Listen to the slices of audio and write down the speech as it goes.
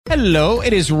Hello,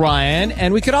 it is Ryan,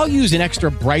 and we could all use an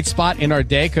extra bright spot in our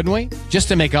day, couldn't we? Just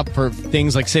to make up for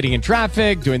things like sitting in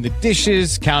traffic, doing the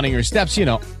dishes, counting your steps, you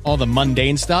know, all the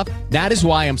mundane stuff. That is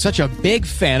why I'm such a big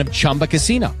fan of Chumba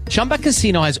Casino. Chumba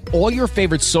Casino has all your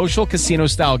favorite social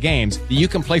casino-style games that you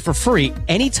can play for free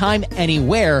anytime,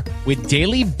 anywhere with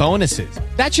daily bonuses.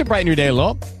 That should brighten your day a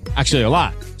little. Actually, a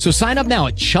lot. So sign up now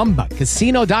at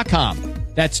ChumbaCasino.com.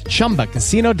 That's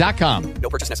ChumbaCasino.com. No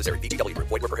purchase necessary. VGW Group.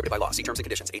 Void where prohibited by law. See terms and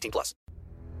conditions. 18+.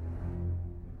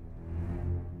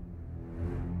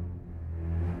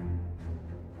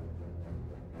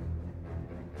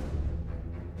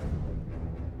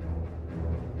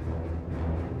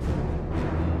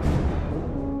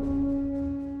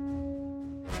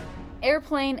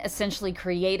 Airplane essentially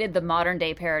created the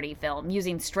modern-day parody film,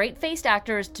 using straight-faced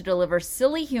actors to deliver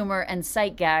silly humor and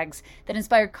sight gags that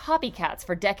inspired copycats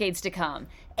for decades to come.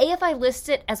 AFI lists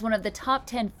it as one of the top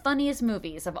 10 funniest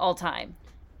movies of all time.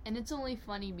 And it's only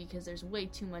funny because there's way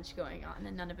too much going on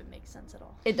and none of it makes sense at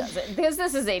all. It doesn't, because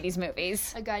this is 80s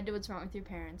movies. A Guide to What's Wrong with Your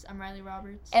Parents. I'm Riley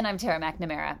Roberts. And I'm Tara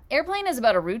McNamara. Airplane is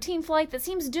about a routine flight that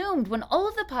seems doomed when all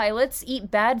of the pilots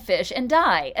eat bad fish and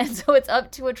die. And so it's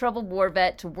up to a troubled war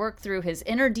vet to work through his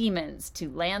inner demons to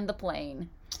land the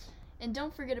plane. And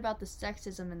don't forget about the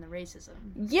sexism and the racism.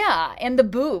 Yeah, and the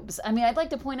boobs. I mean, I'd like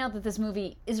to point out that this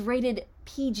movie is rated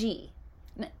PG.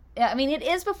 I mean, it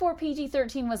is before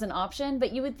PG-13 was an option,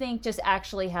 but you would think just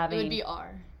actually having It would be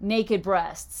R. naked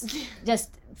breasts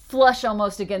just flush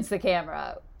almost against the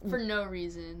camera. For no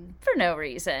reason. For no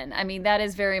reason. I mean, that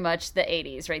is very much the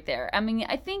 80s right there. I mean,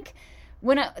 I think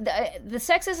when the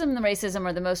sexism and the racism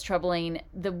are the most troubling,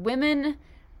 the women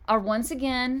are once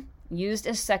again used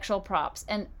as sexual props.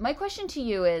 And my question to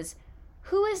you is,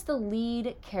 who is the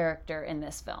lead character in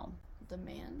this film? The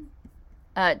man?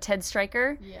 Ted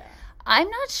Stryker? Yeah. I'm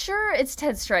not sure it's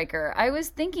Ted Stryker. I was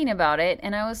thinking about it,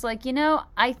 and I was like, you know,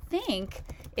 I think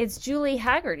it's Julie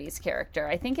Haggerty's character.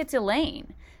 I think it's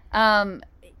Elaine.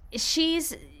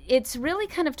 It's really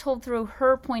kind of told through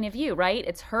her point of view, right?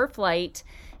 It's her flight.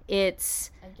 It's,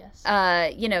 I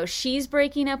guess. She's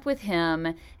breaking up with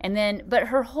him, but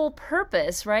her whole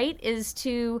purpose, right, is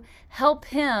to help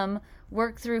him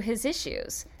work through his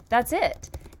issues. That's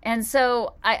it. And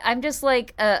so I'm just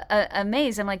like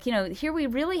amazed. I'm like, here we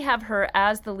really have her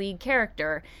as the lead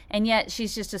character, and yet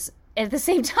she's just at the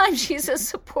same time she's a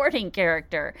supporting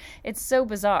character. It's so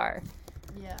bizarre.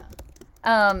 Yeah.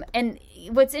 And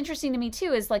what's interesting to me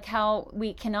too is like how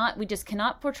we just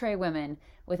cannot portray women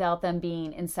without them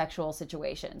being in sexual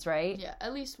situations, right? Yeah,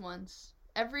 at least once.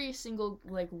 Every single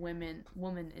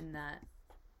woman in that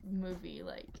movie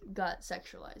got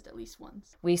sexualized at least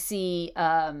once. We see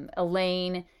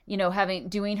Elaine,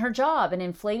 doing her job and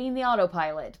inflating the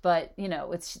autopilot, but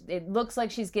it looks like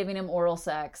she's giving him oral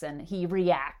sex and he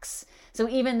reacts. So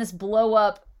even this blow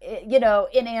up,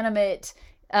 inanimate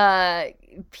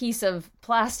piece of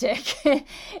plastic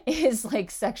is like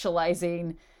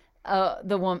sexualizing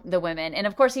the women. And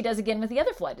of course he does again with the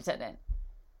other flight attendant.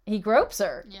 He gropes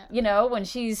her, when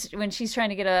she's trying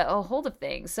to get a hold of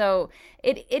things. So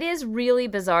it is really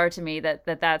bizarre to me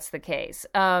that's the case.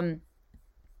 And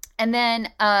then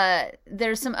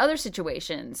there's some other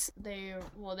situations. They're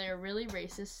really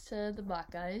racist to the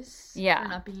black guys. Yeah. For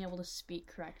not being able to speak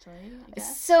correctly, I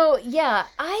guess. So yeah,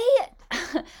 I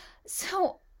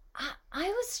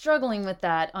was struggling with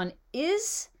that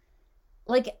is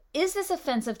this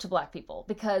offensive to black people?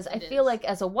 Because I feel like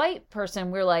as a white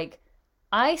person, we're like,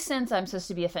 I sense I'm supposed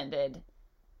to be offended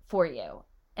for you.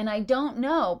 And I don't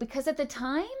know, because at the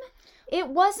time, it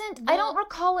wasn't, I don't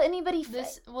recall anybody...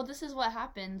 This is what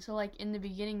happened. So, in the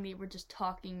beginning, they were just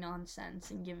talking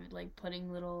nonsense and putting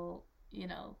little,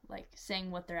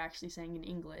 saying what they're actually saying in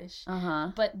English.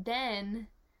 Uh-huh. But then,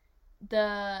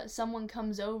 someone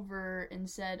comes over and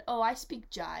said, oh, I speak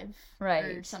jive. Right.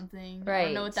 Or something. Right. I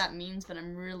don't know what that means, but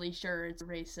I'm really sure it's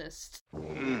racist.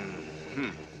 Mm-hmm.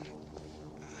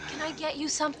 Can I get you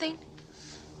something?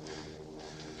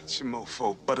 It's your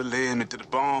mofo butter laying me to the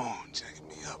bone, jacking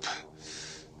me up.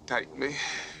 Tight me.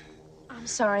 I'm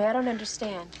sorry, I don't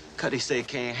understand. Cuddy say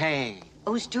can't hang.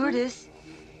 Oh, stewardess,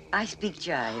 I speak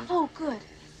jive. Oh, good.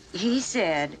 He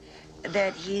said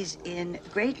that he's in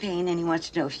great pain and he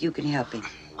wants to know if you can help him.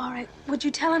 All right, would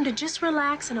you tell him to just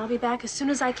relax and I'll be back as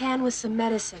soon as I can with some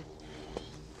medicine.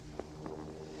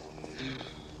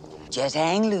 Just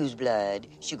hang loose, blood.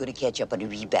 She's gonna catch up on the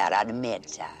rebound on the med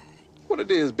side. What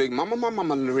it is, Big Mama? My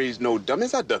mama raised no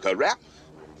dummies. I duck a rap.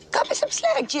 Cut me some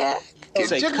slack, Jack.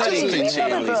 Say Cuddy can't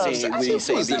hang. We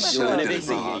say be doing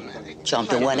it. Chomp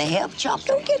don't want to help. Chomp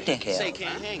don't get the help. Say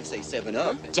can't hang. Say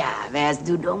 7-Up. Jive ass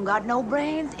dude don't got no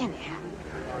brains anyhow.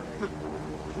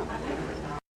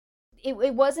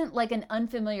 it wasn't like an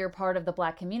unfamiliar part of the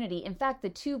Black community. In fact, the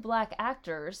 2 Black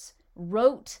actors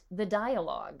wrote the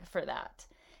dialogue for that.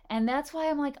 And that's why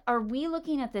I'm like, are we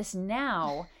looking at this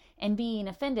now and being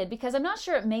offended? Because I'm not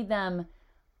sure it made them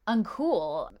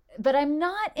uncool, but I'm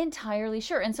not entirely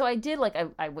sure. And so I did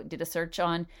I did a search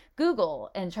on Google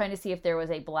and trying to see if there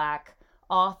was a Black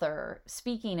author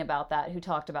speaking about that who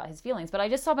talked about his feelings. But I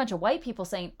just saw a bunch of white people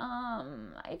saying,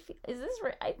 I think this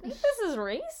is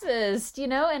racist,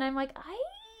 And I'm like,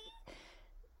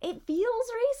 it feels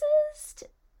racist,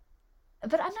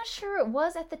 but I'm not sure it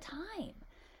was at the time.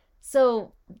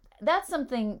 So that's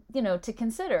something, to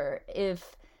consider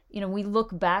if, we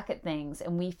look back at things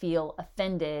and we feel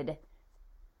offended,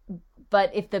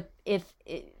 but if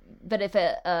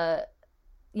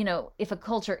a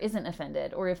culture isn't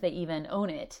offended, or if they even own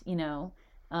it,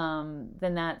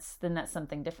 then that's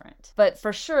something different. But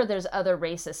for sure, there's other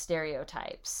racist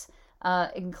stereotypes,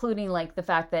 including like the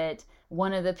fact that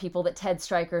one of the people that Ted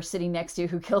Stryker sitting next to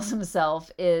who kills himself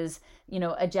is,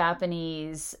 a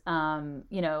Japanese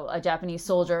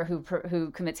soldier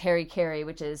who commits harikiri,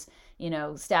 which is,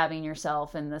 stabbing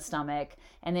yourself in the stomach.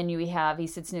 And then he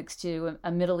sits next to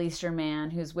a Middle Eastern man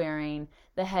who's wearing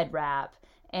the head wrap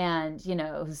and,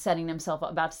 who's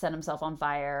about to set himself on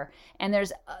fire. And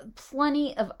there's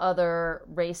plenty of other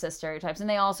racist stereotypes. And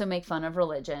they also make fun of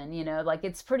religion,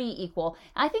 it's pretty equal.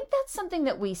 I think that's something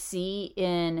that we see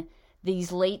in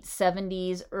these late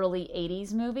 70s, early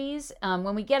 80s movies.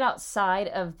 When we get outside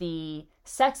of the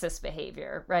sexist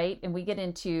behavior, right? And we get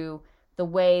into the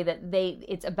way that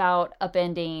it's about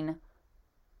upending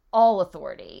all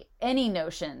authority, any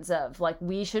notions of like,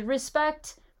 we should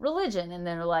respect religion. And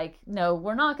they're like, no,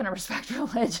 we're not going to respect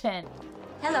religion.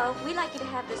 Hello, we'd like you to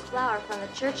have this flower from the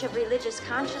Church of Religious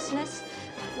Consciousness.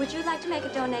 Would you like to make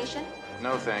a donation?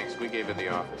 No, thanks. We gave it the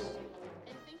office.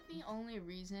 I think the only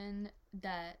reason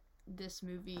that this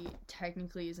movie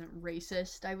technically isn't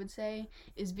racist, I would say,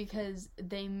 is because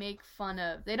they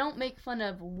don't make fun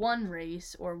of one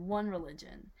race or one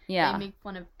religion. Yeah. They make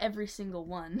fun of every single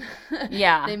one.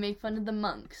 Yeah. They make fun of the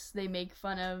monks. They make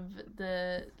fun of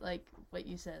the, like, what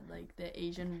you said, like, the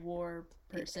Asian war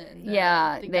person.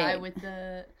 The guy with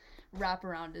the wrap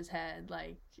around his head,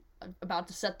 like, about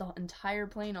to set the entire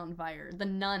plane on fire. The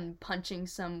nun punching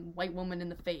some white woman in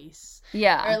the face.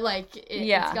 Yeah. Or, like,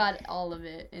 it's got all of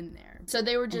it in there. So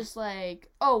they were just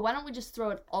like, oh, why don't we just throw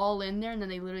it all in there? And then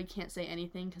they literally can't say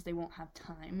anything because they won't have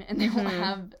time. And they won't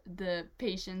have the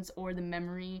patience or the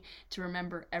memory to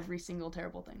remember every single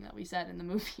terrible thing that we said in the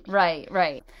movie.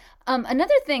 Right.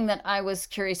 Another thing that I was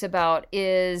curious about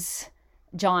is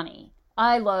Johnny.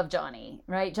 I love Johnny,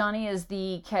 right? Johnny is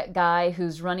the guy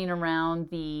who's running around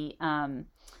the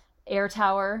air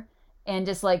tower and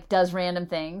just like does random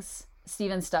things.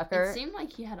 Steven Stucker. It seemed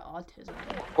like he had autism.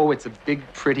 Oh, it's a big,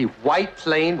 pretty white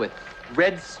plane with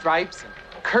red stripes and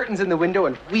curtains in the window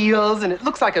and wheels, and it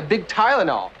looks like a big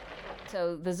Tylenol.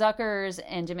 So the Zuckers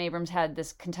and Jim Abrams had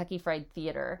this Kentucky Fried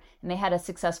Theater, and they had a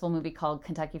successful movie called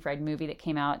Kentucky Fried Movie that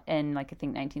came out in, like, I think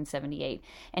 1978.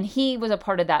 And he was a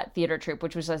part of that theater troupe,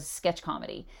 which was a sketch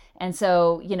comedy. And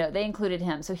so, they included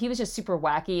him. So he was just super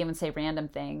wacky and would say random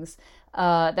things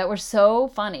that were so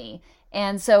funny.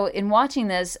 And so in watching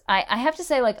this, I have to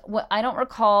say, like, I don't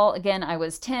recall, again, I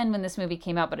was 10 when this movie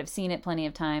came out, but I've seen it plenty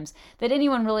of times, that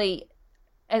anyone really,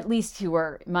 at least who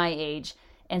were my age,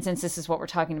 and since this is what we're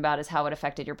talking about is how it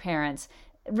affected your parents,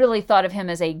 really thought of him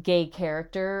as a gay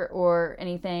character or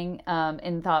anything,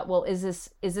 and thought, well, is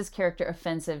this character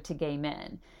offensive to gay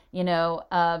men?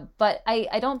 But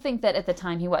I don't think that at the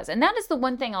time he was. And that is the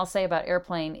one thing I'll say about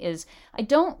Airplane is it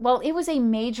was a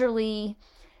majorly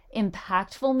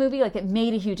impactful movie. Like, it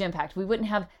made a huge impact. We wouldn't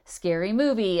have Scary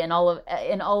Movie and all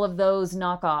of those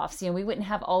knockoffs. We wouldn't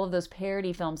have all of those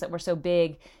parody films that were so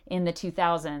big in the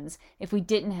 2000s if we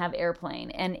didn't have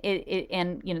Airplane. And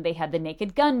they had the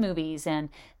Naked Gun movies, and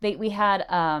we had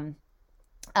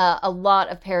a lot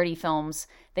of parody films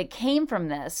that came from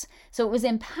this. So it was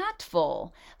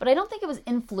impactful, but I don't think it was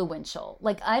influential.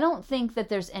 Like, I don't think that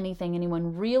there's anything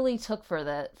anyone really took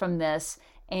from this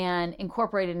and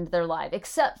incorporated into their life,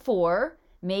 except for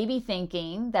maybe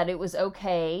thinking that it was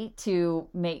okay to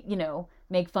make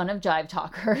fun of jive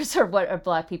talkers or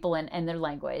Black people and their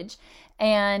language.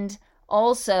 And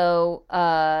also,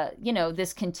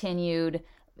 this continued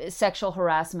sexual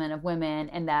harassment of women,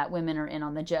 and that women are in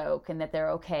on the joke, and that they're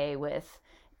okay with,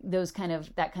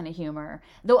 that kind of humor.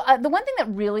 Though the one thing that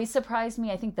really surprised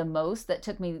me, I think the most, that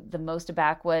took me the most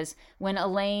aback, was when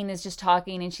Elaine is just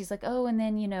talking and she's like, oh, and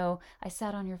then, I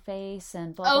sat on your face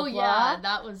and blah, blah, blah. Oh, yeah,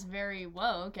 that was very,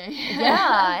 whoa, okay.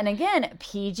 Yeah, and again,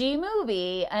 PG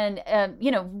movie. And,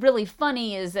 really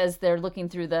funny is as they're looking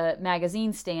through the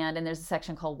magazine stand and there's a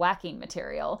section called whacking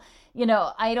material.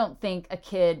 I don't think a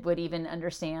kid would even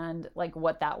understand,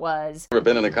 what that was. Ever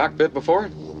been in a cockpit before?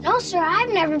 No, sir, I've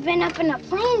never been up in a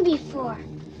plane before.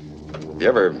 You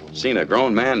ever seen a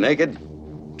grown man naked?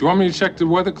 Do you want me to check the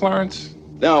weather, Clarence?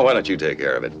 No, why don't you take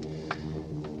care of it?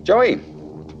 Joey,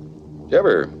 do you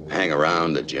ever hang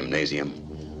around the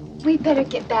gymnasium? We better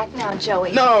get back now,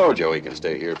 Joey. No, Joey can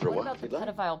stay here for a while. What about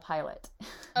the pedophile pilot?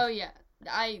 Oh, yeah.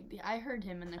 I heard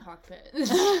him in the cockpit.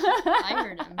 I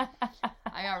heard him.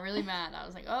 I got really mad. I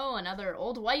was like, oh, another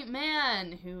old white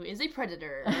man who is a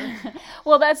predator.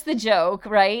 Well, that's the joke,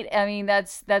 right? I mean,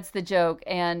 that's the joke.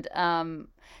 And,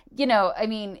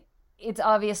 it's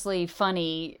obviously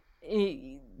funny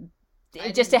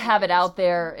just to have it out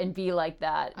there and be like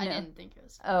that. I didn't think it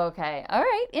was funny. Oh, okay. All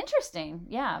right. Interesting.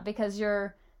 Yeah, because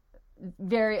you're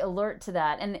very alert to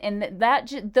that.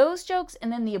 And those jokes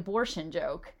and then the abortion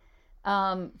joke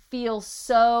feel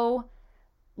so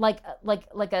like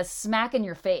a smack in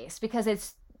your face,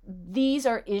 because these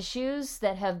are issues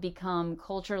that have become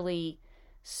culturally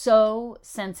so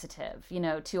sensitive,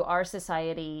 to our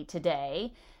society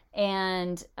today,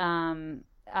 and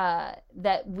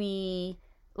that we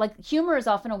humor is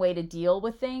often a way to deal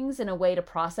with things and a way to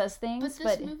process things.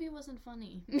 But this movie wasn't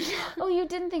funny. Oh, you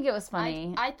didn't think it was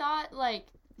funny? I thought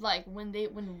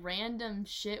when random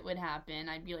shit would happen,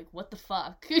 I'd be like, what the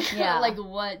fuck? Yeah.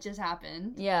 What just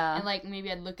happened? Yeah. And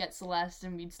maybe I'd look at Celeste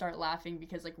and we'd start laughing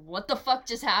because what the fuck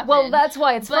just happened? Well, that's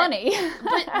why it's funny.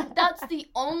 But that's the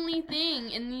only thing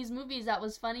in these movies that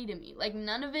was funny to me.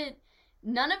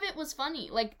 None of it was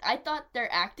funny. I thought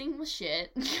their acting was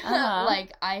shit. Uh-huh.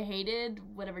 I hated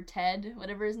Ted,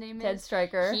 whatever his name is. Ted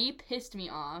Stryker. He pissed me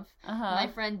off. Uh-huh. My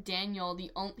friend Daniel,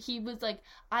 he was like,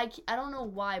 I don't know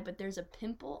why, but there's a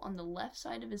pimple on the left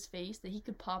side of his face that he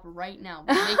could pop right now.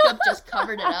 Makeup just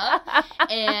covered it up.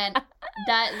 And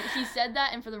that he said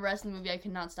that, and for the rest of the movie, I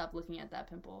could not stop looking at that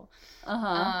pimple.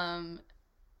 Uh-huh.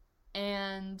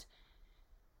 And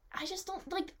I just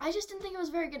didn't think it was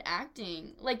very good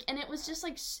acting. And it was just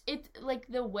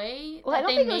the way I don't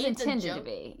think it was intended to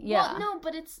be. Yeah. Well, no,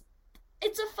 but it's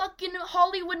a fucking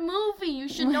Hollywood movie. You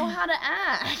should know how to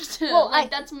act. Well,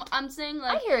 I'm saying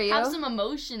I hear you. Have some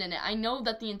emotion in it. I know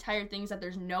that the entire thing is that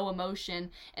there's no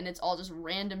emotion and it's all just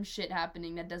random shit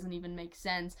happening that doesn't even make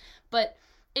sense. But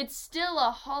it's still a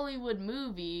Hollywood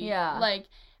movie. Yeah.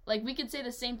 We could say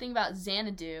the same thing about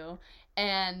Xanadu.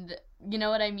 And you know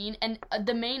what I mean? And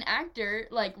the main actor,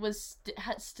 was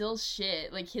still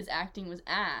shit. His acting was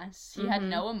ass. He had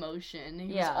no emotion.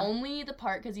 He was only the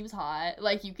part because he was hot.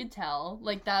 You could tell.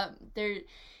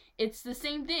 It's the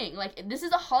same thing. This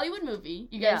is a Hollywood movie.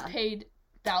 You guys paid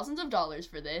thousands of dollars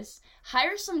for this.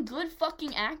 Hire some good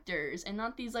fucking actors and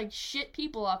not these shit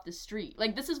people off the street.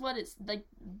 This is what it's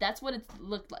that's what it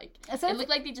looked like. It looked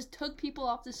like they just took people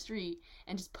off the street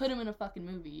and just put them in a fucking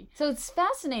movie. So it's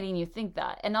fascinating you think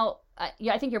that. And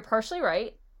I think you're partially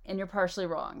right and you're partially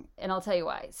wrong. And I'll tell you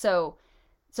why. So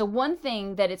one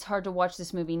thing that it's hard to watch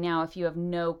this movie now if you have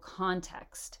no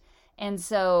context. And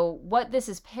so what this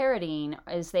is parodying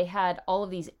is they had all of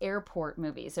these airport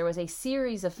movies. There was a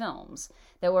series of films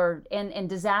that were, and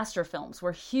disaster films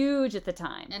were huge at the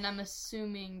time. And I'm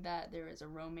assuming that there is a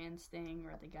romance thing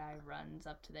where the guy runs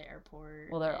up to the airport.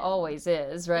 Well, there always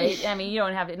is, right? I mean, you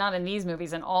don't have it, not in these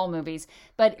movies, in all movies.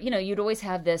 But, you'd always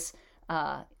have this,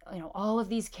 all of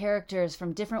these characters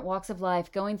from different walks of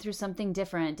life going through something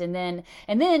different, and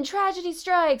then tragedy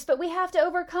strikes, but we have to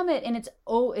overcome it, and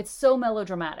it's so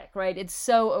melodramatic, right? It's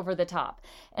so over the top.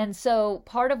 And so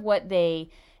part of what they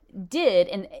did,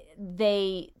 and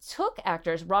they took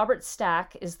actors. Robert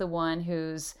Stack is the one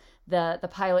who's the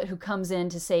pilot who comes in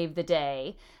to save the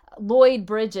day. Lloyd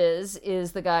Bridges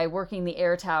is the guy working the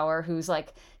air tower who's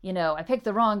like, I picked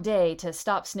the wrong day to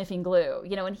stop sniffing glue,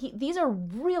 and these are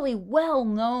really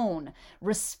well-known,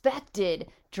 respected,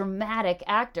 dramatic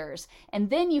actors. And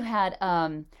then you had,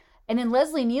 and then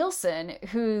Leslie Nielsen,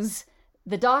 who's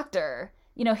the doctor,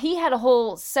 he had a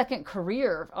whole second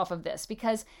career off of this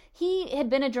because he had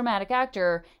been a dramatic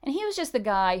actor and he was just the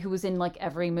guy who was in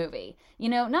every movie,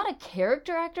 not a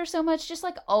character actor so much, just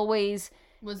always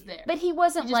was there. But he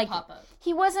wasn't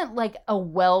he wasn't a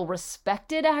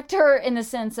well-respected actor in the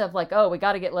sense of oh, we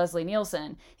got to get Leslie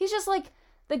Nielsen. He's just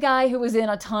the guy who was in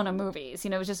a ton of movies.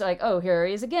 It was just oh, here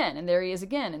he is again, and there he is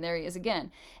again, and there he is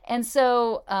again. And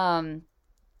so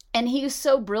And he was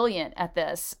so brilliant at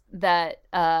this that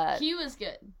he was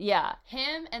good. Yeah.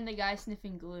 Him and the guy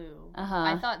sniffing glue.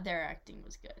 I thought their acting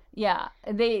was good. Yeah,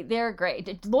 they're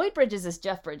great. Lloyd Bridges is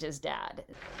Jeff Bridges' dad.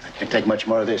 I can't take much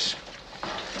more of this.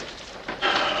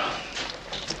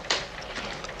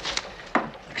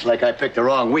 Looks like I picked the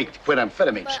wrong week to quit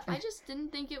amphetamines. But I just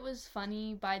didn't think it was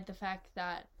funny by the fact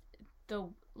that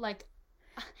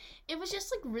it was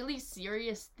just like really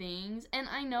serious things. And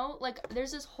I know like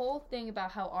there's this whole thing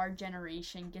about how our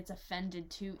generation gets offended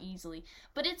too easily,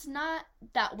 but it's not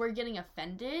that we're getting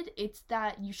offended, it's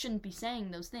that you shouldn't be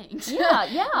saying those things.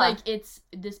 Yeah. Like it's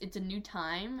a new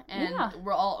time and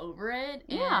we're all over it,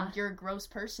 and you're a gross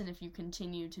person if you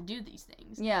continue to do these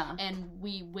things. And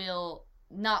we will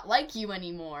not like you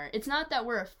anymore. It's not that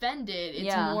we're offended,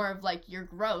 it's more of like, you're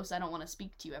gross, I don't want to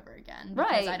speak to you ever again,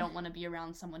 because I don't want to be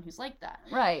around someone who's like that.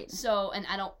 So, and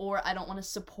I don't want to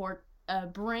support a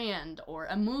brand or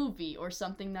a movie or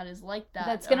something that is like that,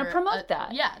 that's gonna promote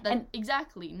that.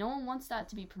 Exactly. No one wants that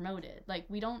to be promoted. Like,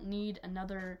 we don't need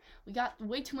we got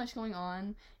way too much going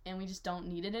on and we just don't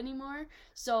need it anymore.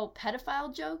 So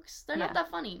pedophile jokes, they're not that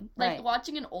funny. Like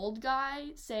watching an old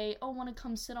guy say, "Oh, want to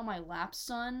come sit on my lap,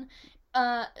 son?"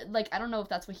 Like, I don't know if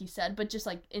that's what he said, but just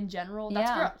like in general,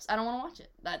 that's gross. I don't want to watch it.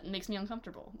 That makes me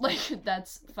uncomfortable. Like,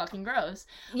 that's fucking gross.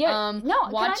 Can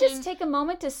I just take a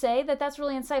moment to say that that's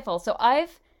really insightful? So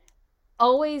I've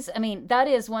always, that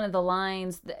is one of the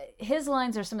lines, his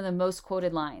lines are some of the most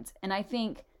quoted lines. And I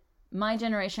think my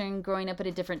generation growing up at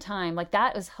a different time, like,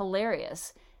 that was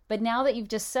hilarious. But now that you've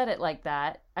just said it like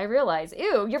that, I realize,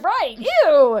 ew, you're right,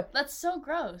 ew! That's so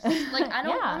gross. Like, I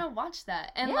don't want to watch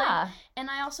that. And and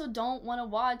I also don't want to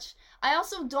watch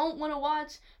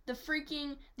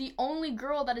the only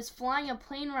girl that is flying a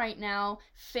plane right now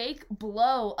fake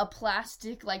blow a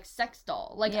plastic, like, sex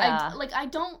doll. Like,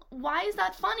 why is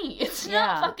that funny? It's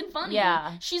not fucking funny.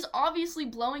 She's obviously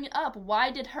blowing it up. Why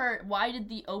did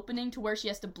the opening to where she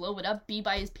has to blow it up be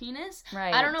by his penis?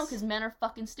 I don't know, because men are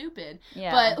fucking stupid.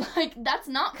 But, like, that's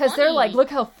not funny. Because they're like, look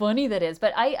how funny that is.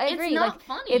 But I agree. It's not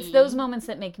funny. It's those moments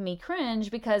that make me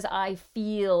cringe because I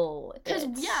feel Because,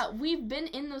 we've been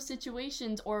in those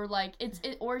situations, or, like, it's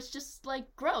just,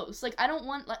 like, gross. Like, I don't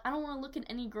want to look at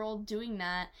any girl doing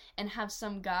that and have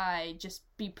some guy just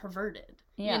be perverted.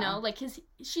 You know, like, because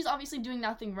she's obviously doing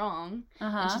nothing wrong,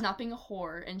 and she's not being a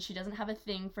whore, and she doesn't have a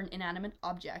thing for an inanimate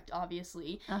object,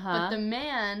 obviously. But the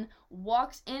man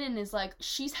walks in and is like,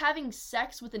 she's having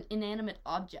sex with an inanimate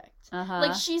object.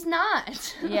 Like, she's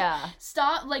not.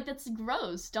 Stop. Like, that's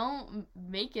gross. Don't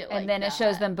make it like that. And then it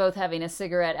shows them both having a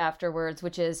cigarette afterwards,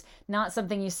 which is not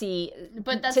something you see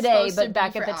that's today, but to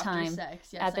back be at the for time. after sex.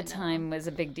 Yes, at the time was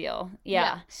a big deal.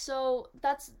 So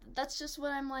that's just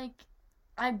what I'm like.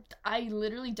 I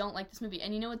literally don't like this movie.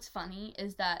 And you know what's funny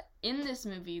is that in this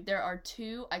movie there are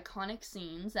two iconic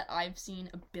scenes that I've seen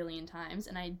a billion times,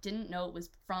 and I didn't know it was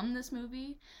from this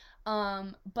movie.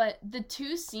 But the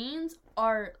two scenes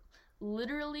are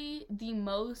literally the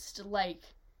most, like,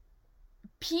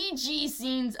 PG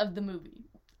scenes of the movie.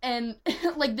 And,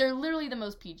 like, they're literally the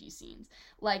most PG scenes.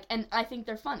 Like, and I think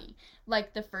they're funny.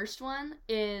 Like, the first one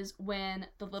is when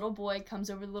the little boy comes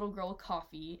over to the little girl with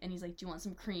coffee, and he's like, "Do you want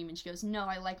some cream?" And she goes, "No,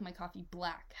 I like my coffee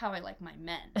black, how I like my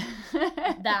men."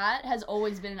 That has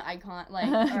always been an icon. Like,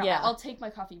 I'll take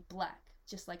my coffee black,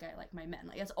 just like I like my men.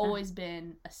 Like, that's always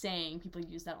been a saying. People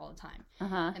use that all the time.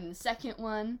 And the second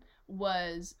one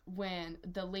was when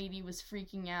the lady was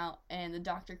freaking out and the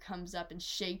doctor comes up and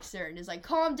shakes her and is like,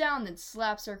 "Calm down," then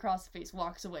slaps her across the face,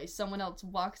 walks away. Someone else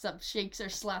walks up, shakes her,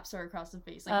 slaps her across the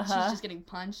face. Like, she's just getting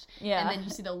punched. And then you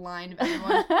see the line of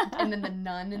everyone and then the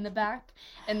nun in the back,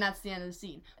 and that's the end of the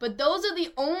scene. But those are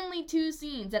the only two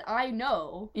scenes that I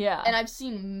know and I've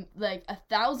seen like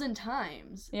 1,000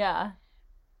 times.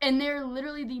 And they're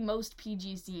literally the most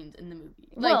PG scenes in the movie.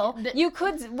 Like,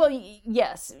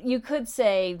 yes, you could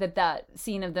say that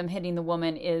scene of them hitting the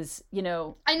woman is, I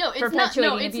know it's not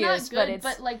good,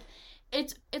 but like,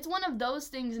 it's one of those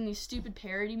things in these stupid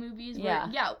parody movies where,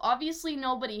 obviously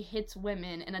nobody hits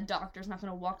women, and a doctor's not going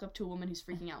to walk up to a woman who's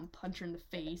freaking out and punch her in the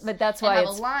face. But that's why have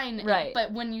a line.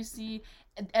 But when you see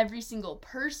every single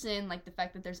person, like the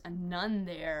fact that there's a nun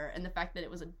there, and the fact that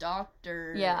it was a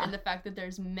doctor, and the fact that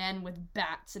there's men with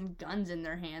bats and guns in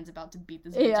their hands about to beat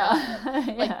this bitch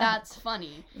up, like, that's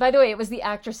funny. By the way, it was the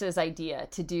actress's idea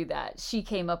to do that. She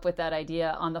came up with that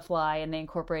idea on the fly, and they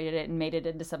incorporated it and made it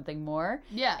into something more.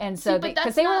 And so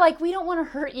because they were like, "We don't want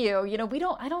to hurt you,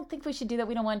 I don't think we should do that,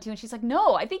 we don't want to." And she's like,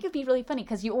 "No, I think it'd be really funny,"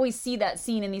 because you always see that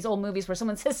scene in these old movies where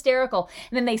someone's hysterical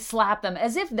and then they slap them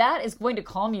as if that is going to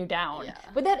calm you down.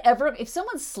 Would that ever, if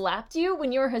someone slapped you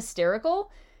when you were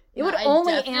hysterical, It would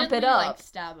only amp it up. Like,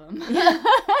 stab him.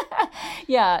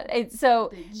 Yeah. Did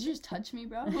you just touch me,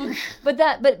 bro?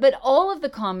 but all of the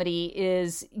comedy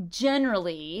is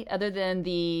generally, other than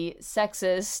the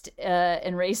sexist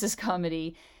and racist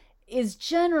comedy, is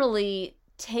generally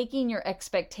taking your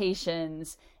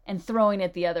expectations and throwing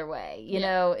it the other way. You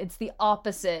know, it's the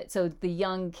opposite. So the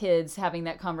young kids having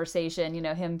that conversation, you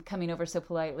know, him coming over so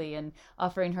politely and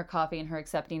offering her coffee and her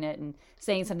accepting it and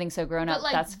saying something so grown up,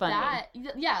 like, that's funny.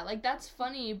 Like, that's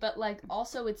funny, but, like,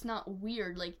 also it's not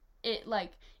weird. Like, it,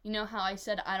 like, you know how I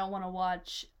said I don't want to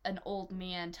watch an old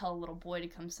man tell a little boy to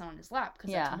come sit on his lap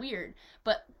because that's weird.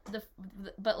 But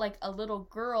but like a little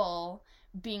girl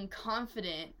being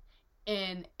confident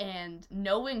and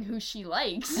knowing who she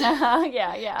likes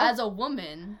as a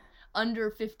woman under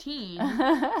 15,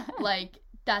 like,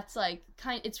 that's like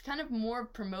it's kind of more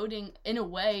promoting, in a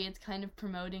way, it's kind of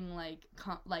promoting like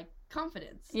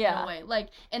confidence in a way, like,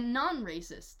 and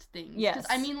non-racist things. Because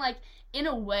I mean, like, in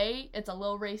a way it's a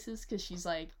little racist because she's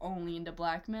like only into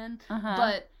black men,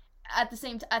 but at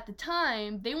the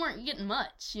time they weren't getting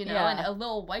much, you know. And a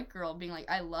little white girl being like,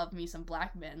 I love me some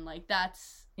black men, like,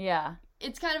 that's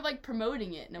it's kind of like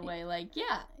promoting it in a way, like,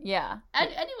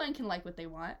 anyone can like what they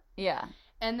want.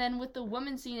 And then with the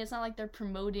woman scene, it's not like they're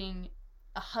promoting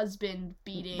a husband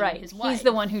beating his wife. He's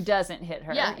the one who doesn't hit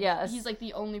her. He's like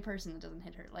the only person that doesn't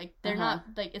hit her. Like, they're not,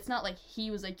 like, it's not like he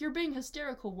was like, you're being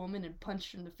hysterical, woman, and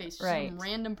punched her in the face for some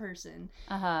random person.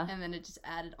 And then it just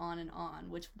added on and on,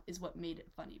 which is what made it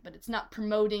funny. But it's not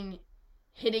promoting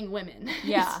hitting women.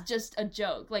 It's just a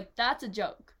joke. Like, that's a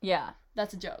joke.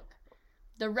 That's a joke.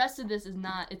 The rest of this is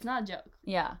not, it's not a joke.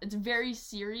 It's very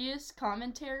serious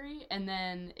commentary, and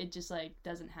then it just, like,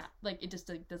 doesn't have, like, it just,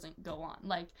 like, doesn't go on.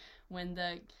 Like, when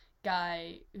the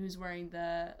guy who's wearing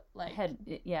the, like, head,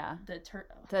 the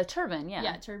turban,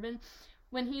 turban,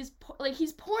 when he's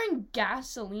pouring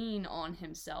gasoline on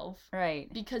himself,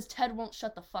 because Ted won't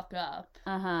shut the fuck up,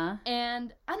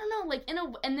 and I don't know, like,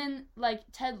 and then, like,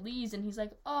 Ted leaves, and he's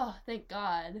like, oh, thank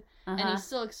God, and he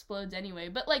still explodes anyway,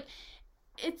 but, like,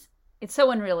 it's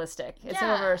so unrealistic. It's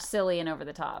over silly and over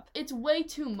the top. It's way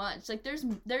too much. Like,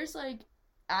 there's like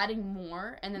adding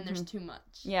more, and then there's too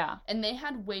much. And they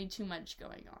had way too much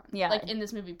going on. Like, in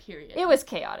this movie, period. It was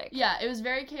chaotic. It was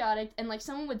very chaotic, and, like,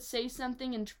 someone would say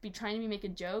something and be trying to make a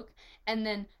joke, and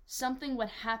then something would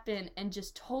happen and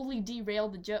just totally derail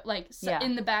the joke. Like,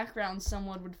 in the background,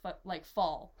 someone would, like,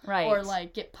 fall. Or,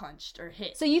 like, get punched or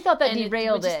hit. So you thought that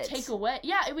derailed it? It would just take away.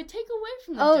 It would take away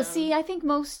from the joke. Oh, see, I think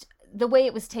the way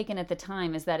it was taken at the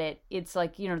time is that it's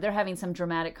like, you know, they're having some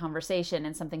dramatic conversation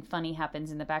and something funny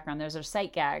happens in the background. Those are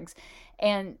sight gags.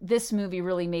 And this movie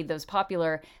really made those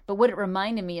popular. But what it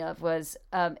reminded me of was,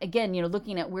 again, you know,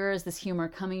 looking at where is this humor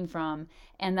coming from?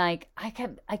 And, like, I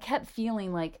kept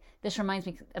feeling like this reminds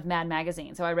me of Mad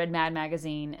Magazine. So I read Mad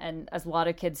Magazine, and as a lot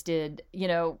of kids did, you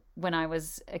know, when I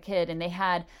was a kid, and they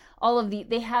had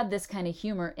they had this kind of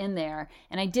humor in there.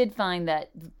 And I did find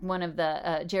that one of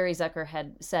the, Jerry Zucker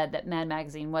had said that Mad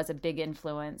Magazine was a big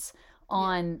influence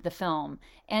on the film.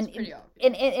 And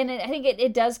I think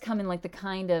it does come in, like, the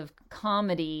kind of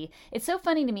comedy. It's so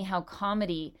funny to me how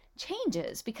comedy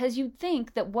changes, because you'd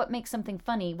think that what makes something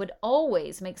funny would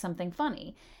always make something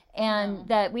funny. And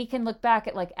that we can look back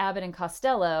at, like, Abbott and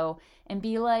Costello and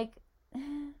be like,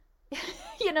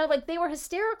 you know, like, they were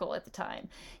hysterical at the time,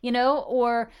 you know,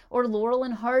 or Laurel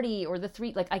and Hardy, or the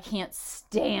Three, like, I can't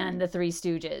stand the Three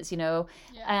Stooges, you know,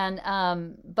 and,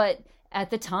 but at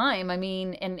the time, I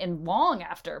mean, and long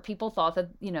after, people thought that,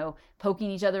 you know,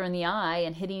 poking each other in the eye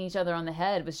and hitting each other on the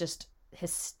head was just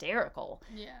hysterical.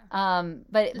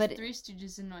 But Three Stooges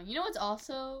is annoying. You know what's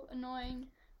also annoying?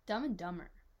 Dumb and Dumber.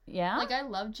 Like, I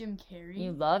love Jim Carrey.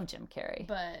 You love Jim Carrey.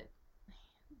 But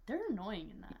they're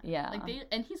annoying in that. Like,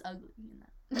 and he's ugly in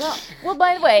that. Well,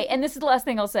 by the way, and this is the last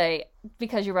thing I'll say,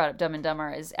 because you brought up Dumb and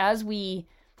Dumber, is as we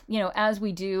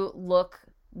do look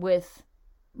with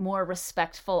more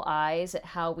respectful eyes at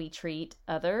how we treat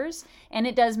others, and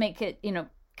it does make it, you know,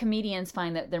 comedians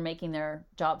find that they're making their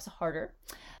jobs harder.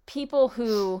 People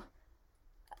who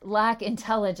lack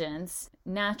intelligence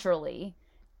naturally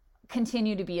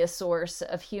continue to be a source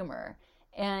of humor.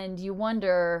 And you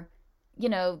wonder, you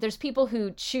know, there's people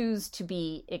who choose to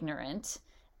be ignorant,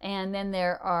 and then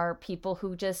there are people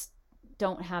who just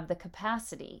don't have the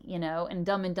capacity, you know, and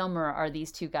Dumb and Dumber are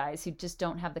these two guys who just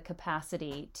don't have the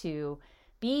capacity to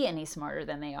be any smarter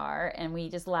than they are, and we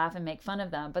just laugh and make fun of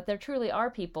them. But there truly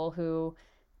are people who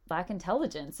lack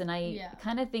intelligence, and I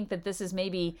kind of think that this is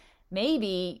maybe,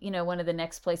 you know, one of the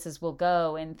next places we'll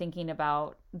go in thinking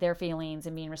about their feelings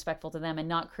and being respectful to them, and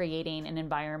not creating an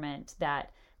environment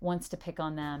that wants to pick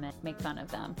on them and make fun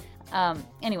of them.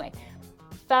 Anyway,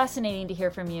 fascinating to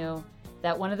hear from you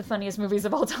that one of the funniest movies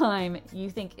of all time you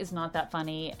think is not that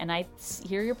funny. And I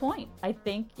hear your point. I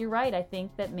think you're right. I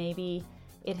think that maybe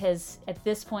it has, at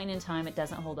this point in time, it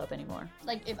doesn't hold up anymore.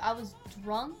 Like, if I was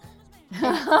drunk,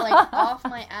 like, off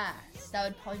my ass, that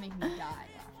would probably make me die laughing.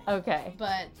 Okay.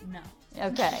 But, no.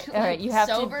 Okay. All right. You have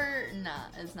sober? Nah,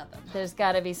 it's not that much. There's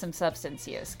got to be some substance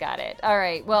use. Got it. All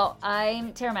right. Well,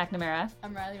 I'm Tara McNamara.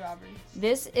 I'm Riley Roberts.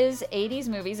 This is 80s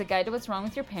Movies, a guide to what's wrong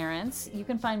with your parents. You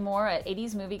can find more at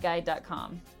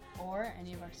 80smovieguide.com. Or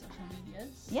any of our social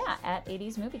medias. Yeah, at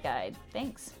 80s Movie Guide.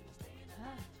 Thanks.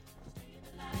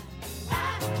 Staying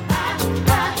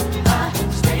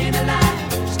alive, staying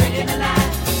alive. Staying alive.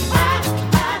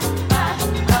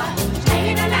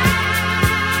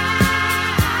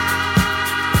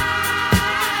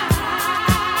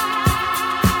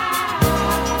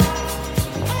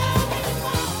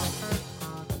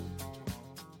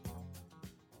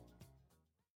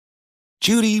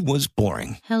 Judy was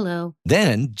boring. Hello.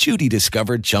 Then Judy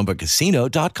discovered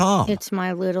ChumbaCasino.com. It's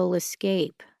my little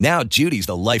escape. Now Judy's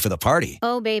the life of the party.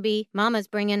 Oh, baby, mama's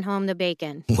bringing home the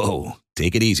bacon. Whoa,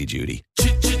 take it easy, Judy.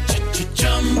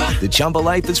 The Chumba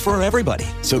life is for everybody.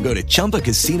 So go to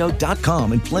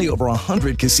ChumbaCasino.com and play over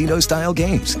 100 casino-style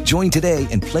games. Join today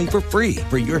and play for free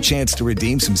for your chance to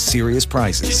redeem some serious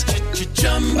prizes.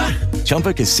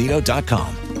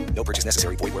 ChumbaCasino.com. No purchase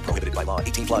necessary. Void where prohibited by law.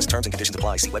 18+ terms and conditions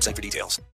apply. See website for details.